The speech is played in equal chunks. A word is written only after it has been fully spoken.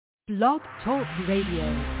Blog Talk Radio.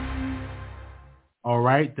 All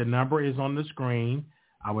right, the number is on the screen.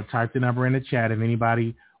 I will type the number in the chat if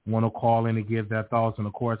anybody want to call in and give their thoughts. And,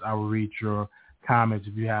 of course, I will read your comments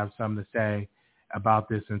if you have something to say about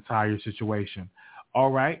this entire situation. All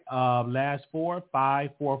right, last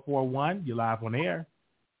 45441. You're live on air.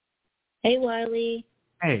 Hey, Wiley.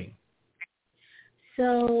 Hey.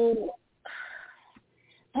 So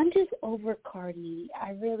I'm just over Cardi.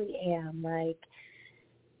 I really am. Like,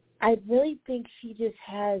 I really think she just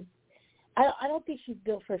has – I don't think she's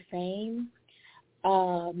built for fame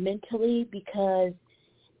mentally, because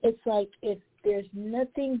it's like if there's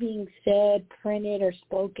nothing being said, printed, or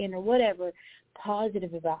spoken or whatever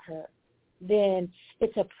positive about her, then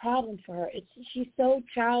it's a problem for her. She's so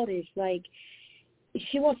childish. Like,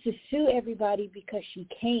 she wants to sue everybody because she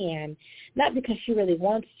can, not because she really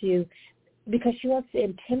wants to, because she wants to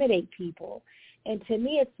intimidate people. And to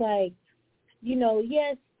me, it's like, you know,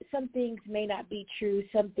 yes, some things may not be true,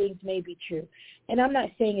 some things may be true. And I'm not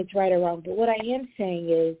saying it's right or wrong, but what I am saying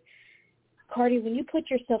is, Cardi, when you put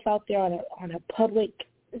yourself out there on a public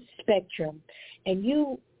spectrum and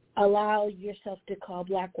you allow yourself to call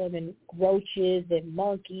black women roaches and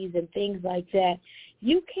monkeys and things like that,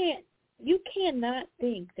 you cannot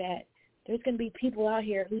think that there's going to be people out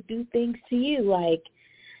here who do things to you. Like,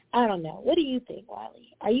 I don't know. What do you think,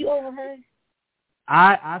 Wiley? Are you over her?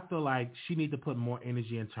 I feel like she needs to put more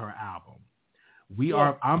energy into her album.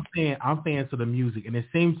 I'm fans of the music, and it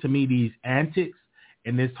seems to me these antics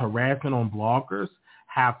and this harassment on bloggers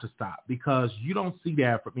have to stop, because you don't see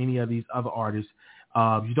that from any of these other artists.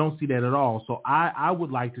 You don't see that at all. So I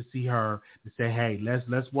would like to see her to say, hey,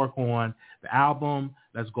 let's work on the album.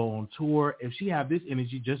 Let's go on tour. If she have this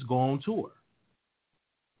energy, just go on tour.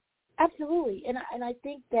 Absolutely. And I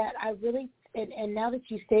think that I really and now that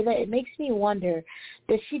you say that, it makes me wonder,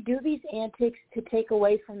 does she do these antics to take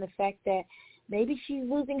away from the fact that maybe she's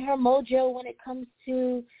losing her mojo when it comes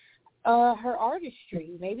to her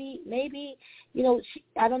artistry? Maybe you know,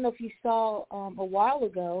 I don't know if you saw a while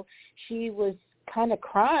ago, she was kind of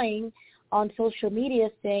crying on social media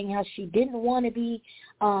saying how she didn't want to be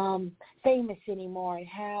famous anymore, and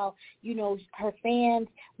how, you know, her fans,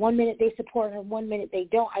 one minute they support her, one minute they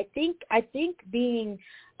don't. I think being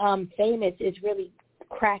famous is really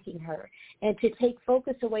cracking her, and to take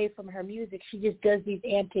focus away from her music, she just does these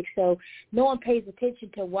antics so no one pays attention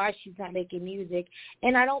to why she's not making music.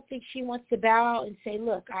 And I don't think she wants to bow out and say,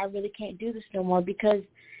 look, I really can't do this no more, because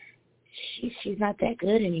she's not that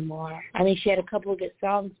good anymore. I mean, she had a couple of good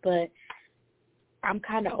songs, but I'm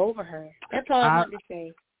kind of over her. That's all I wanted to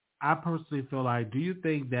say. I personally feel like, do you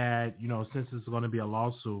think that, you know, since it's going to be a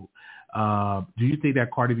lawsuit, do you think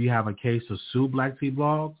that Cardi B have a case to sue Black Tea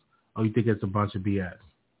Blogs, or you think it's a bunch of BS?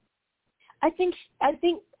 I think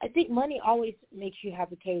money always makes you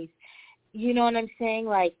have a case. You know what I'm saying?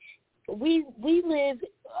 Like, we live,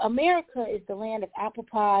 America is the land of apple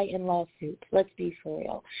pie and lawsuits. Let's be for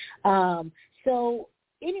real. So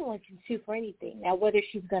anyone can sue for anything. Now, whether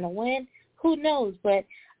she's going to win, who knows? But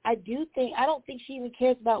I don't think she even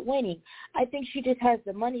cares about winning. I think she just has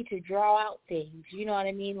the money to draw out things. You know what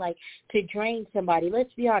I mean? Like, to drain somebody.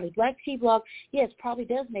 Let's be honest. Black Tea Blog, yes, probably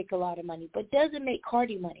does make a lot of money, but doesn't make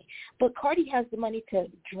Cardi money. But Cardi has the money to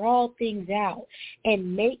draw things out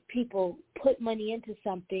and make people put money into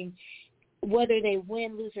something, whether they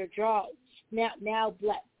win, lose, or draw. Now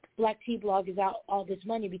Black Tea Blog is out all this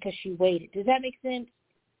money because she waited. Does that make sense?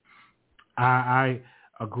 I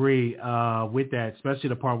agree with that, especially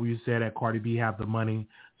the part where you said that Cardi B have the money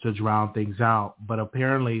to drown things out. But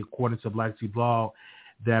apparently, according to Black Tea Blog,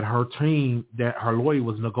 that her team, that her lawyer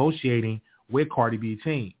was negotiating with Cardi B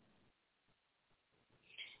team.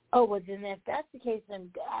 Oh, well, then if that's the case,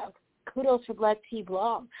 then kudos for Black Tea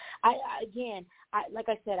Blog. Like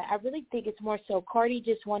I said, I really think it's more so Cardi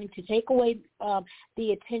just wanting to take away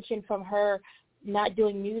the attention from her not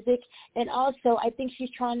doing music. And also, I think she's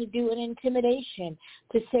trying to do an intimidation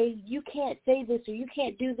to say, you can't say this or you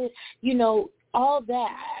can't do this, you know, all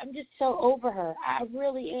that. I'm just so over her. I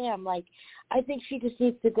really am. Like, I think she just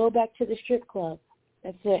needs to go back to the strip club.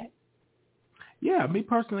 That's it. Yeah, me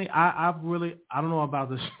personally, I don't know about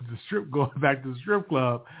the going back to the strip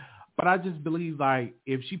club, but I just believe, like,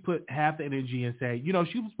 if she put half the energy and say, you know,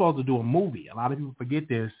 she was supposed to do a movie. A lot of people forget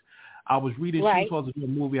this. I was reading right. She was supposed to do a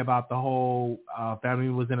movie about the whole family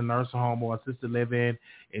was in a nursing home or assisted living,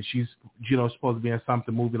 and she's, you know, supposed to be in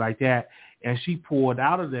something movie like that. And she pulled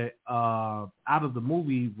out of the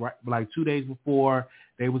movie right, like 2 days before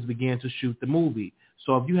they was beginning to shoot the movie.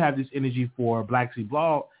 So if you have this energy for Black Tea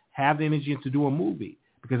Blog, have the energy to do a movie,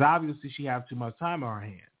 because obviously she has too much time on her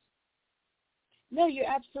hands. No, you're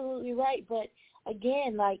absolutely right. But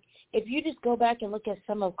again, like, if you just go back and look at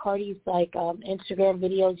some of Cardi's, like, Instagram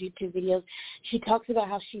videos, YouTube videos, she talks about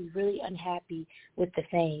how she's really unhappy with the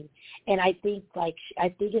fame. And I think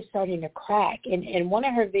it's starting to crack. And in one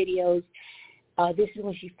of her videos, this is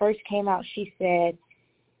when she first came out, she said,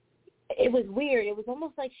 it was weird. It was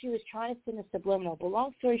almost like she was trying to send a subliminal. But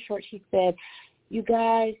long story short, she said, you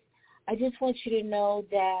guys, I just want you to know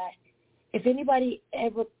that if anybody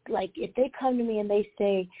ever, like, if they come to me and they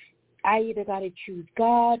say, I either got to choose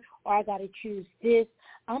God or I got to choose this,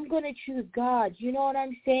 I'm going to choose God. You know what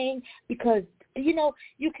I'm saying? Because, you know,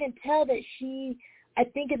 you can tell that I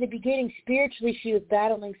think in the beginning, spiritually, she was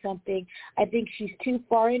battling something. I think she's too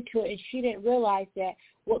far into it, and she didn't realize that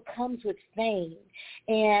what comes with fame.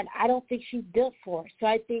 And I don't think she's built for it. So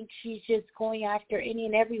I think she's just going after any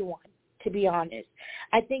and everyone, to be honest.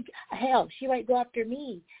 I think, hell, she might go after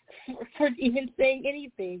me for even saying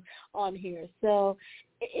anything on here. So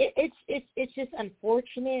it's just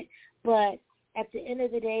unfortunate, but at the end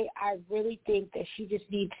of the day, I really think that she just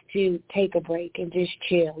needs to take a break and just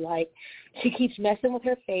chill. Like, she keeps messing with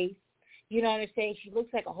her face. You know what I'm saying? She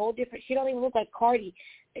looks like a whole different – she don't even look like Cardi.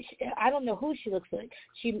 I don't know who she looks like.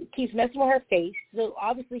 She keeps messing with her face, so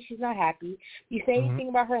obviously she's not happy. You say anything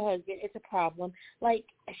about her husband, it's a problem. Like,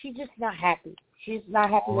 she's just not happy. She's not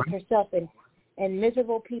happy with herself, and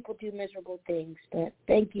miserable people do miserable things. But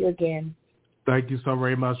thank you again. Thank you so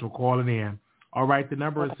very much for calling in. All right, the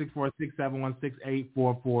number is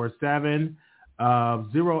 646-716-8447,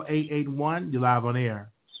 0881. You're live on air.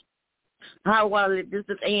 Hi, Wiley. This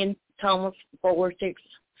is Ann Thomas, Fort Worth, Texas.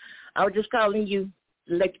 I was just calling you.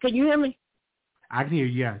 Can you hear me? I can hear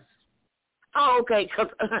you, yes. Oh, okay, because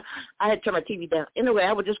I had to turn my TV down. Anyway,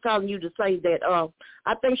 I was just calling you to say that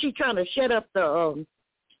I think she's trying to shut up the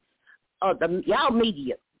y'all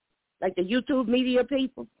media, like the YouTube media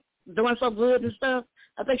people doing so good and stuff.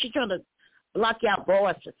 I think she's trying to block y'all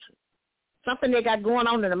voices. Something they got going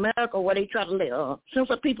on in America where they try to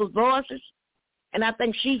censor people's voices, and I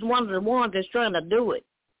think she's one of the ones that's trying to do it.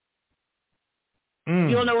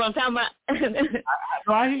 You don't know what I'm talking about?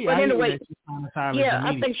 I hear you. But anyway,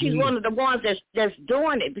 I think she's one of the ones that's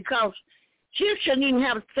doing it, because she shouldn't even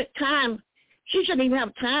have time. She shouldn't even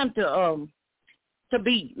have time to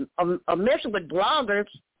be messing with bloggers.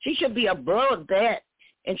 She should be above that.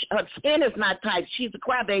 And her skin is not tight. She's a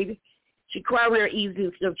crybaby. She cry real easy,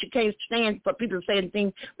 so she can't stand for people to say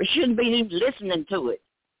anything, but she shouldn't be even listening to it.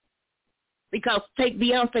 Because take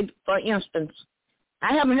Beyonce, for instance.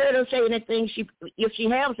 I haven't heard her say anything. If she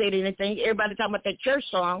has said anything, everybody talking about that church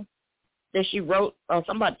song that she wrote, or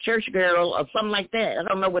something about Church Girl or something like that. I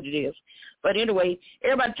don't know what it is. But anyway,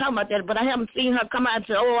 everybody talking about that, but I haven't seen her come out and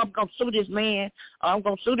say, oh, I'm going to sue this man, or I'm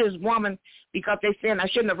going to sue this woman because they said I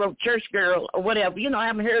shouldn't have wrote Church Girl or whatever. You know, I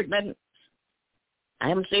haven't heard nothing. I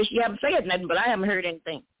haven't said she haven't said nothing, but I haven't heard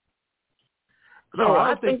anything. So no,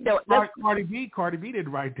 I think that Cardi B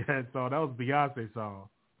didn't write that song. That was Beyonce's song.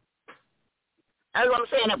 That's what I'm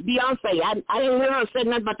saying. Beyonce, I didn't hear her say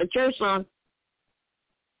nothing about the church song.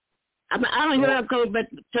 I don't hear her go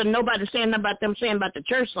to nobody saying nothing about them saying about the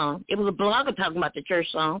church song. It was a blogger talking about the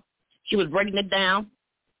church song. She was breaking it down.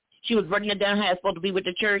 She was breaking it down how it's supposed to be with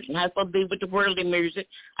the church and how it's supposed to be with the worldly music.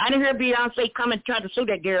 I didn't hear Beyonce come and try to sue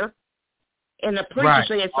that girl. And the preacher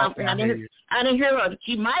said something. Okay, I didn't hear her.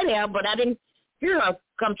 She might have, but I didn't hear her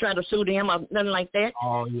come try to sue them or nothing like that.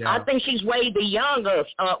 Oh, yeah. I think she's way beyond us,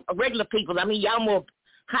 regular people. I mean, y'all more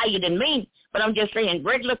higher than me, but I'm just saying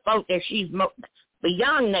regular folk that she's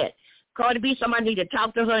beyond that. Cardi B, somebody need to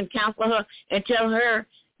talk to her and counsel her and tell her,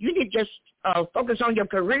 you need to just focus on your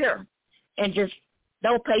career and just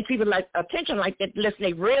don't pay people like attention like that unless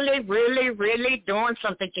they really, really, really doing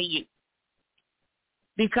something to you.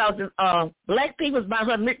 Because black people buy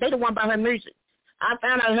her, they the one buy her music. I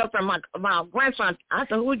found out her from my grandson. I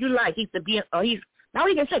said, who would you like? He said, he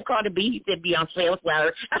didn't say Cardi B. He said Beyonce.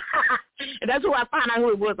 And that's who I found out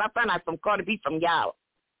who it was. I found out from Cardi B from y'all.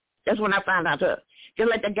 That's when I found out her.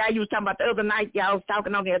 Just like the guy you was talking about the other night, y'all was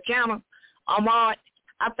talking on your channel, Ahmad.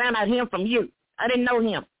 I found out him from you. I didn't know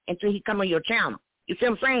him until he come on your channel. You see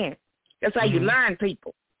what I'm saying? That's how you learn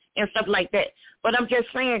people and stuff like that. But I'm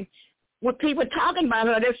just saying, when people talking about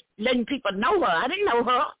her, they're letting people know her. I didn't know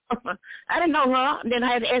her. I didn't know her. And then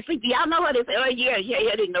I had to ask people, y'all know her? They said, oh, yeah,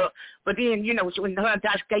 I didn't know her. But then, you know, when her and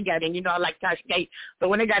Tasha K got in, you know, I like Tasha K. But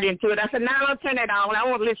when they got into it, I said, no, don't turn that on. I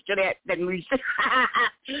won't listen to that music.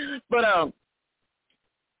 But,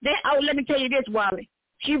 let me tell you this, Wally.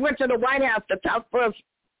 She went to the White House to talk first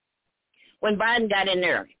when Biden got in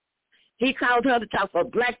there. He called her to talk for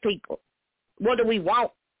black people. What do we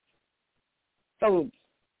want? So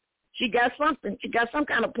she got something. She got some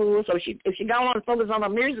kind of pull. So if she don't want to focus on her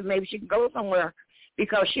music, maybe she can go somewhere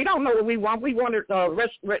because she don't know what we want. We wanted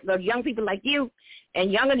the young people like you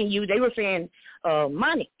and younger than you. They were saying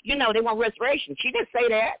money. You know, they want restoration. She didn't say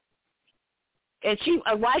that. And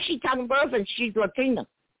why is she talking about and she's Latina?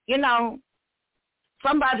 You know,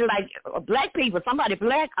 somebody like black people, somebody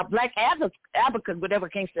black, a black advocate, whatever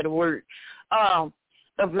can't say the word,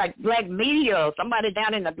 of like black media, somebody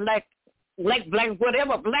down in the black,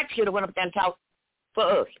 whatever, black should have went up there and talked for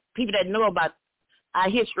us. People that know about our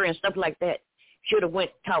history and stuff like that should have went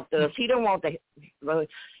and talked to us. He didn't want to know.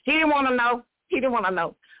 He didn't want to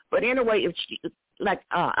know. But anyway, if she,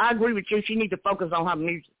 I agree with you, she needs to focus on her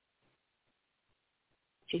music.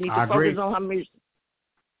 She needs to focus on her music.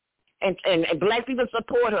 And black people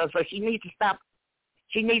support her, so she needs to stop.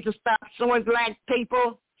 She needs to stop suing black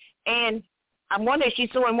people, and I'm wondering if she's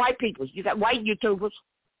suing white people. You got white YouTubers.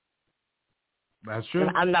 That's true.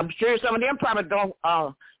 And I'm sure some of them probably don't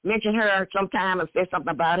mention her sometime or say something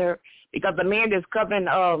about her because the man that's covering,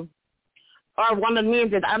 or one of the men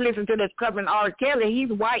that I listen to that's covering R. Kelly, he's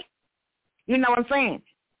white. You know what I'm saying?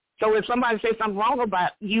 So if somebody says something wrong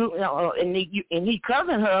about you, and he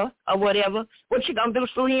covering her or whatever, what she gonna do?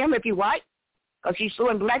 Sue him if he white? Because she's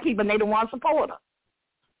suing black people and they don't want to support her.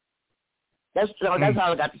 That's all I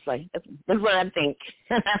got to say. That's what I think.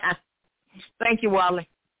 Thank you, Wally.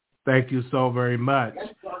 Thank you so very much.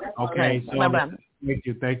 Okay, so bye-bye. Thank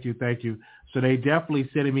you. So they definitely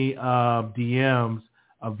sending me DMs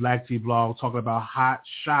of Black Tea Blog talking about Hot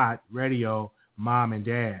Shot Radio, Mom and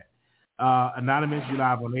Dad. Anonymous, you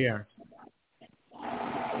live on air.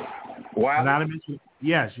 Wow. Anonymous,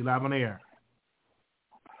 yes, you live on air.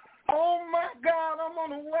 Oh my God, I'm on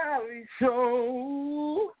the Wiley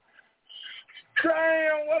show.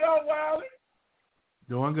 Damn, what up, Wiley?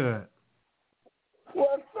 Doing good.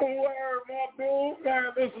 What's the word, my dude? Man,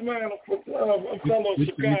 this man, a fellow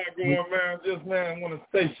Chicagoan, man. Just, man, want to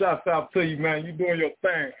say shouts out to you, man. You doing your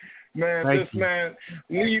thing. Man, Thank this you. man,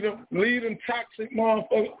 leading toxic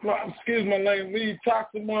motherfuckers, excuse my name, lead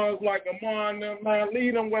toxic ones like Amon, man,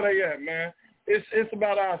 lead them where they at, man. It's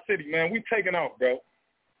about our city, man. We taking off, bro.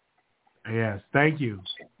 Yes, thank you.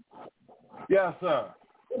 Yes, sir.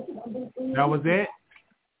 That was it?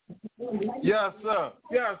 Yes, sir.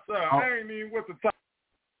 Yes, sir. Oh. I ain't even with the top.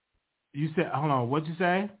 You said, hold on, what'd you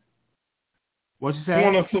say? What'd you say?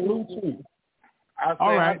 I want to salute you.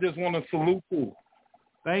 All right. I just want to salute you.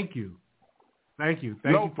 Thank you. Thank you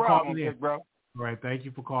No for problem, calling in. big bro. All right, thank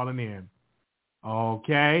you for calling in.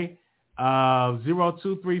 Okay.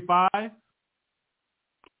 0235.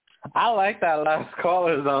 I like that last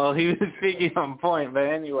caller, though. He was speaking on point, but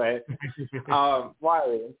anyway.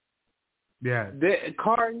 Wiley. Yeah.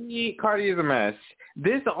 Cardi is a mess.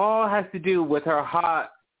 This all has to do with her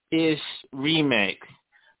hot-ish remix.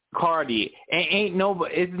 Cardi. It's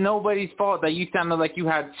nobody's fault that you sounded like you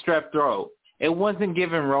had strep throat. It wasn't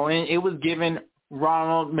given Ronan. It was given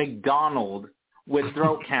Ronald McDonald with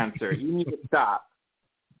throat cancer. You need to stop.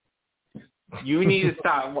 You need to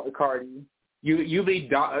stop, Cardi. You be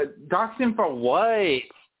doxing for what?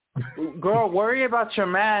 Girl, worry about your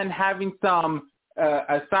man having having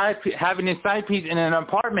his side piece in an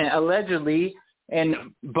apartment allegedly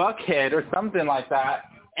in Buckhead or something like that.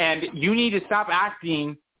 And you need to stop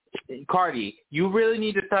acting, Cardi. You really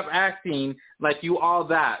need to stop acting like you all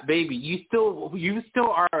that, baby. You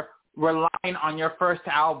still are relying on your first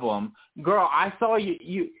album. Girl, I saw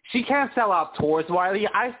you she can't sell out tours, Wiley.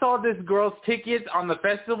 I saw this girl's tickets on the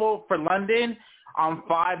festival for London on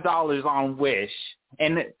 $5 on Wish.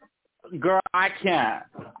 And girl, I can't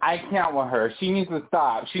with her. She needs to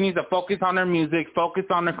stop. She needs to focus on her music, focus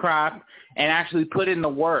on her craft, and actually put in the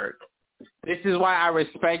work. This is why I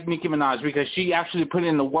respect Nicki Minaj, because she actually put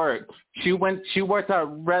in the work. She worked at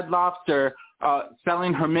Red Lobster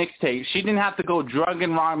selling her mixtape. She didn't have to go drug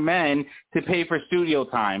and wrong men to pay for studio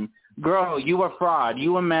time. Girl, you a fraud.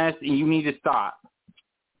 You a mess, and you need to stop.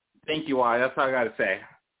 Thank you, Wally. That's all I got to say.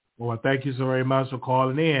 Well, thank you so very much for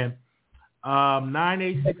calling in.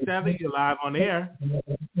 9867, you're live on air.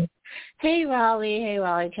 Hey,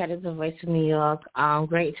 Raleigh, Cat is the voice of New York.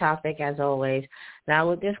 Great topic as always. Now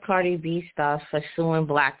with this Cardi B stuff for suing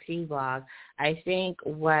Black Tea Blog, I think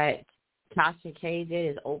what Tasha K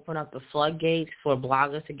did is open up the floodgates for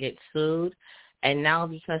bloggers to get sued. And now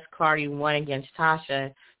because Cardi won against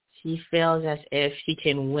Tasha, she feels as if she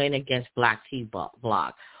can win against Black Tea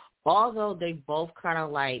Blog. Although they both kind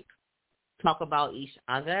of like talk about each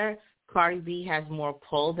other, Cardi B has more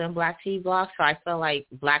pull than Black Tea Blog, so I feel like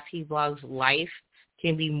Black Tea Blog's life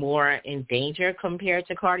can be more in danger compared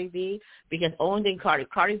to Cardi B, because only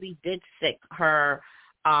Cardi B did sick her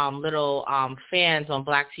little fans on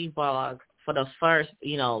Black Tea Blog for the first,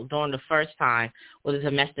 during the first time with a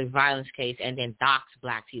domestic violence case, and then doxed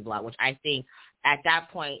Black Tea Blog, which I think at that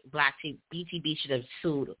point BTB should have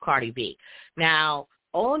sued Cardi B. Now,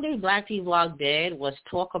 all the Black Tea Blog did was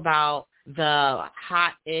talk about the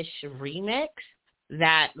Hot-ish remix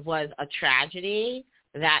that was a tragedy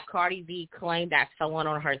that Cardi B claimed that someone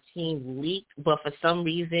on her team leaked, but for some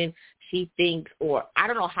reason she thinks, or I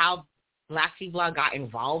don't know how Black Tea Blog got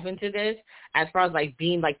involved into this as far as like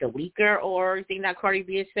being like the leaker or anything that Cardi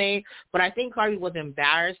B is saying, but I think Cardi was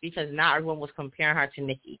embarrassed because now everyone was comparing her to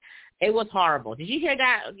Nicki. It was horrible. Did you hear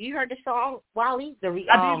that? You heard the song, Wally? I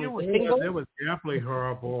did. It was definitely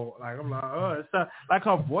horrible. Like, I'm like, it's like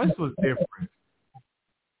her voice was different.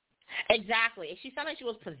 Exactly. She sounded like she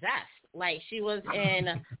was possessed. Like she was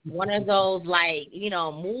in one of those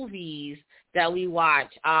movies that we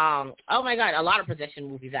watch. Oh my God, a lot of possession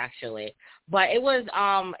movies actually. But it was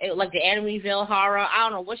like the Amityville horror. I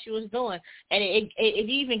don't know what she was doing, and it didn't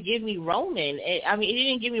even give me Roman. It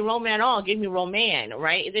didn't give me Roman at all. It gave me Roman,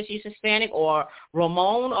 right? Is she's Hispanic or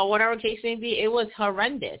Ramon or whatever case may be? It was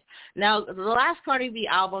horrendous. Now the last Cardi B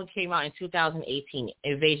album came out in 2018,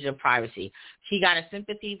 Invasion of Privacy. She got a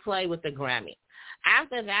sympathy play with the Grammy.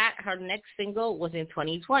 After that, her next single was in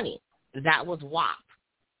 2020. That was WAP.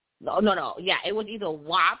 No. Yeah, it was either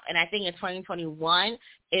WAP, and I think in 2021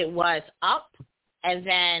 it was Up, and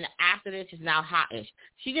then after this is now Hot-ish.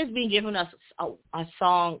 She just been giving us a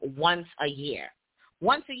song once a year.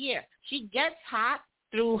 Once a year. She gets hot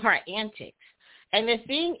through her antics. And the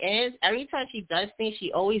thing is, every time she does things,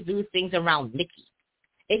 she always does things around Nicki.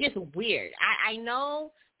 It's just weird. I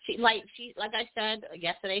know... She like I said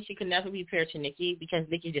yesterday, she could never be paired to Nicki because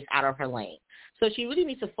Nicki's just out of her lane. So she really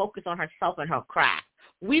needs to focus on herself and her craft.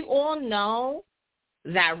 We all know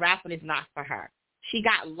that rapping is not for her. She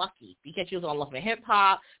got lucky because she was on Love and Hip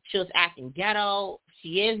Hop. She was acting ghetto.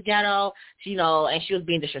 She is ghetto, and she was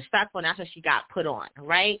being disrespectful, and that's what she got put on,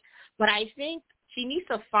 right? But I think she needs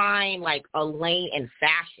to find like a lane in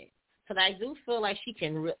fashion because I do feel like she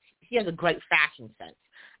has a great fashion sense.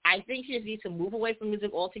 I think she just needs to move away from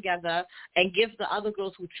music altogether and give the other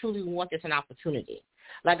girls who truly want this an opportunity.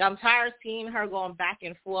 Like, I'm tired of seeing her going back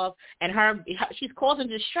and forth, and she's causing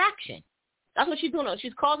distraction. That's what she's doing.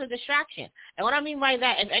 She's causing distraction. And what I mean by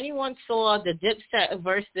that, if anyone saw the Dipset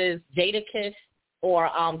versus Jadakiss or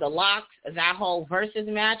the Locks, that whole versus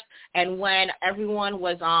match, and when everyone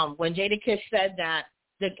was, when Jadakiss said that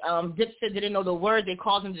the Dipset didn't know the word, they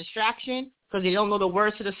called him distraction, because they don't know the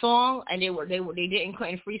words couldn't freestyle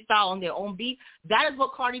on their own beat. That is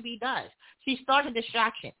what Cardi B does. She started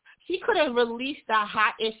distraction. She could have released the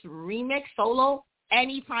Hot-ish remix solo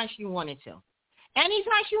anytime she wanted to.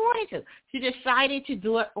 Anytime she wanted to. She decided to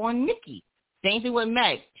do it on Nicki. Same thing with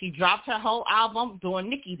Meg. She dropped her whole album during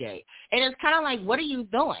Nicki Day. And it's kind of like, what are you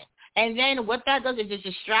doing? And then what that does is just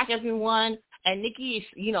distract everyone. And Nicki is,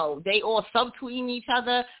 they all subtweeting each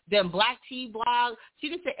other. Then Black Tea Blog.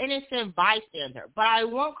 She's just an innocent bystander. But I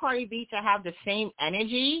want Cardi B to have the same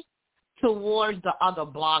energy towards the other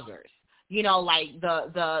bloggers. Like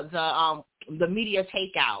the media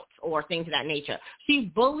takeouts or things of that nature.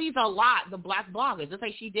 She bullies a lot the black bloggers, just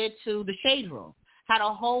like she did to the Shade Room. Had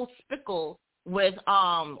a whole spickle with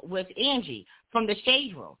Angie from the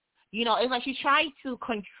Shade Room. It's like she tried to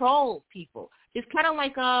control people. It's kind of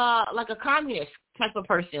like a communist type of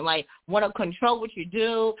person, like want to control what you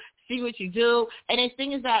do, see what you do. And the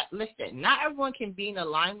thing is that, listen, not everyone can be in the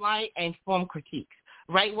limelight and form critiques.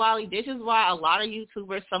 Right, Wally? This is why a lot of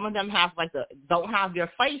YouTubers, some of them don't have their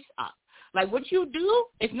face up. Like, what you do,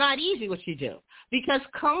 it's not easy what you do. Because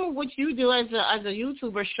come what you do as a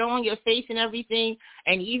YouTuber, showing your face and everything,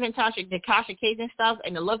 and even the Tasha K's and stuff,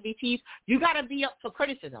 and the Love BTs, you got to be up for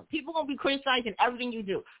criticism. People going to be criticizing everything you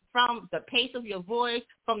do, from the pace of your voice,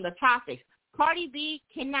 from the topics. Cardi B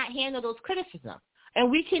cannot handle those criticisms.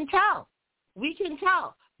 And we can tell. We can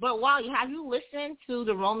tell. But, Wally, have you listened to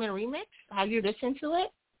the Roman remix? Have you listened to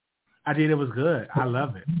it? I did. It was good. I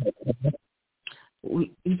love it.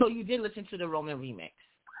 So you did listen to the Roman remix?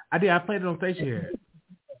 I did. I played it on station here.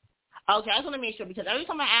 Okay, I just want to make sure, because every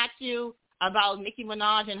time I ask you about Nicki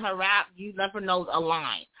Minaj and her rap, you never know a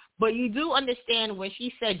line. But you do understand when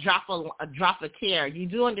she said drop a tear, you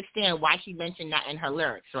do understand why she mentioned that in her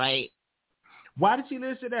lyrics, right? Why did she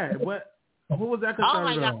mention that? What was that concerned? Oh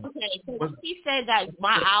my God! Okay, so when she said that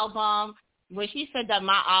my album, when she said that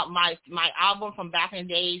my album from back in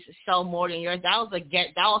the days sold more than yours, that was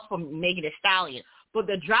from Megan Thee Stallion. But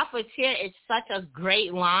the drop a tear is such a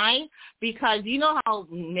great line, because you know how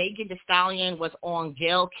Megan Thee Stallion was on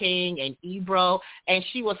Gayle King and Ebro, and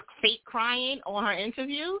she was fake crying on her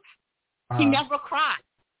interview. She never cried.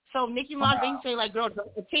 So Nicki Minaj basically say, like, girl, drop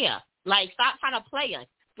a tear. Like, stop trying to play us.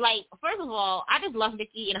 Like, first of all, I just love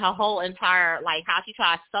Nicki and her whole entire, like, how she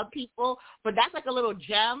tries to sub people. But that's like a little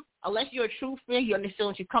gem. Unless you're a true fan, you understand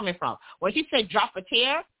where she's coming from. When she said drop a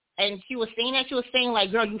tear, and she was saying that, she was saying,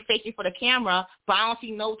 like, girl, you faking for the camera, but I don't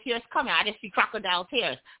see no tears coming. I just see crocodile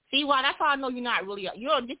tears. See why? That's how I know you're not really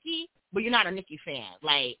you're a Nicki, but you're not a Nicki fan.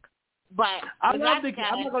 Like, but I love Nicki.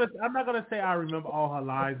 I'm not gonna say I remember all her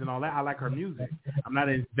lines and all that. I like her music. I'm not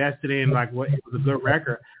invested in like what it was a good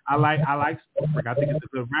record. I like Spark. I think it's a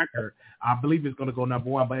good record. I believe it's gonna go number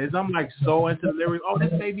one. But as I'm like so into the lyrics, oh,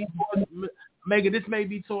 this may be towards Megan, this may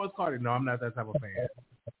be towards Cardi. No, I'm not that type of fan.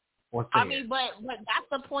 I mean, but that's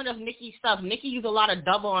the point of Nicki's stuff. Nicki used a lot of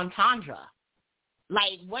double entendre.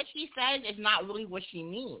 Like, what she says is not really what she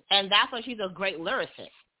means. And that's why she's a great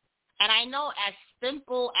lyricist. And I know as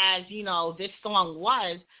simple as, you know, this song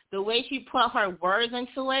was, the way she put her words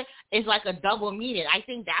into it is like a double meaning. I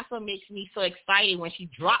think that's what makes me so excited when she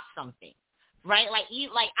drops something, right? Like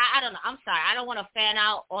I don't know. I'm sorry. I don't want to fan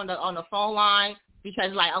out on the phone line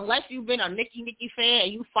because, like, unless you've been a Nicki fan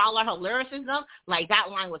and you follow her lyricism, like,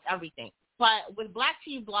 that line was everything. But with Black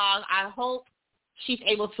Tea Blog, I hope she's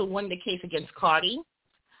able to win the case against Cardi.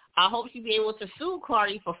 I hope she'll be able to sue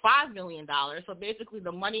Cardi for $5 million. So basically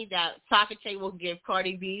the money that Sakate will give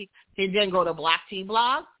Cardi B can then go to Black Tea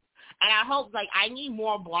Blog. And I hope, like, I need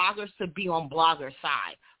more bloggers to be on blogger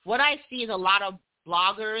side. What I see is a lot of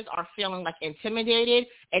bloggers are feeling, like, intimidated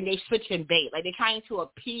and they switch and bait. Like, they're trying to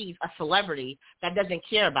appease a celebrity that doesn't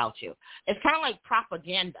care about you. It's kind of like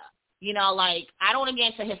propaganda. You know, like, I don't want to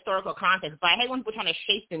get into historical context, but I hate when people trying to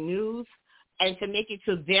shape the news and to make it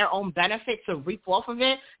to their own benefit, to reap off of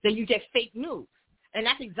it, then you get fake news. And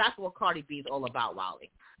that's exactly what Cardi B is all about,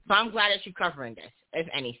 Wiley. So I'm glad that you're covering this, if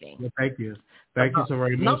anything. Well, thank you. Thank you so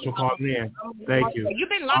very much for calling in. Thank you. You've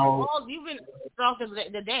been throughout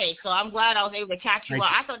the day, so I'm glad I was able to catch you.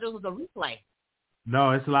 I thought this was a replay.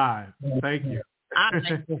 No, it's live. Thank you.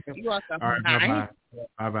 You're welcome. All right, bye-bye.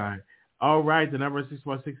 Bye-bye. All right, the number is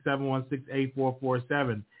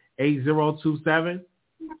 616-716-8447, 8027.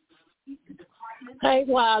 Hey,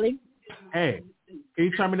 Wally. Hey, can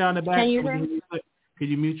you turn me down the back? Can you hear me? Can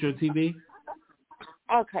you mute your TV?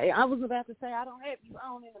 Okay, I was about to say I don't have you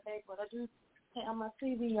on in the back, but I do have my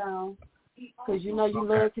TV on because you know you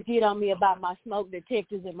love to get on me about my smoke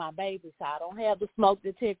detectors and my babies. So I don't have the smoke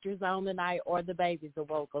detectors on tonight or the babies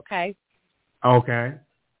awoke, okay? Okay.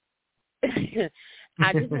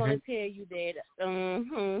 I just want to tell you that,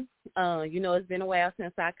 you know, it's been a while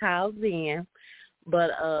since I called in,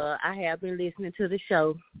 but I have been listening to the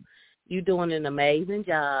show. You're doing an amazing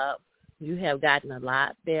job. You have gotten a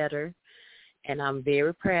lot better, and I'm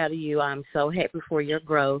very proud of you. I'm so happy for your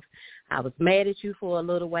growth. I was mad at you for a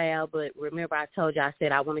little while, but remember I told you I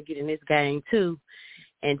said I want to get in this game too,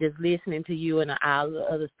 and just listening to you and all the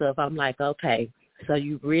other stuff, I'm like, okay, so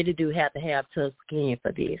you really do have to have tough skin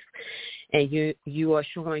for this. And you are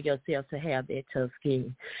showing yourself to have that tough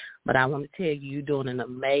skin. But I want to tell you, you're doing an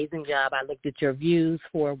amazing job. I looked at your views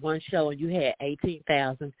for one show, and you had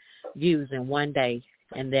 18,000 views in one day,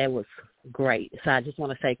 and that was great. So I just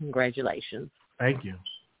want to say congratulations. Thank you.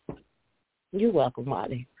 You're welcome,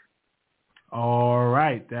 Marty. All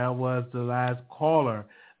right, that was the last caller.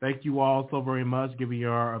 Thank you all so very much giving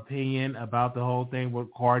your opinion about the whole thing with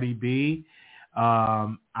Cardi B.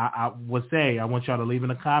 I would say I want y'all to leave in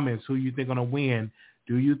the comments who you think going to win.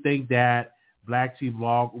 Do you think that Black Tea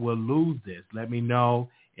Blog will lose this? Let me know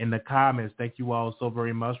in the comments. Thank you all so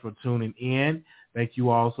very much for tuning in. Thank you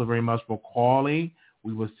all so very much for calling.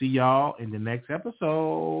 We will see y'all in the next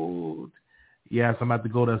episode. Yes, I'm about to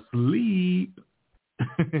go to sleep.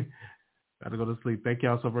 Got to go to sleep. Thank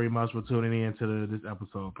y'all so very much for tuning in to this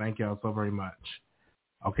episode. Thank y'all so very much.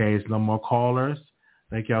 Okay, it's no more callers.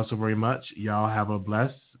 Thank y'all so very much. Y'all have a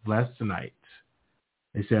blessed tonight.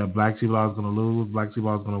 They said Black Tea Blog is going to lose. Black Tea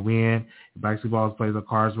Blog is going to win. If Black Tea Blog plays the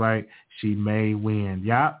cards right, she may win.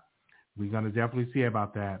 Yep. We're going to definitely see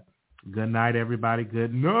about that. Good night, everybody.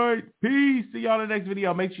 Good night. Peace. See y'all in the next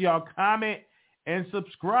video. Make sure y'all comment and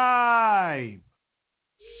subscribe.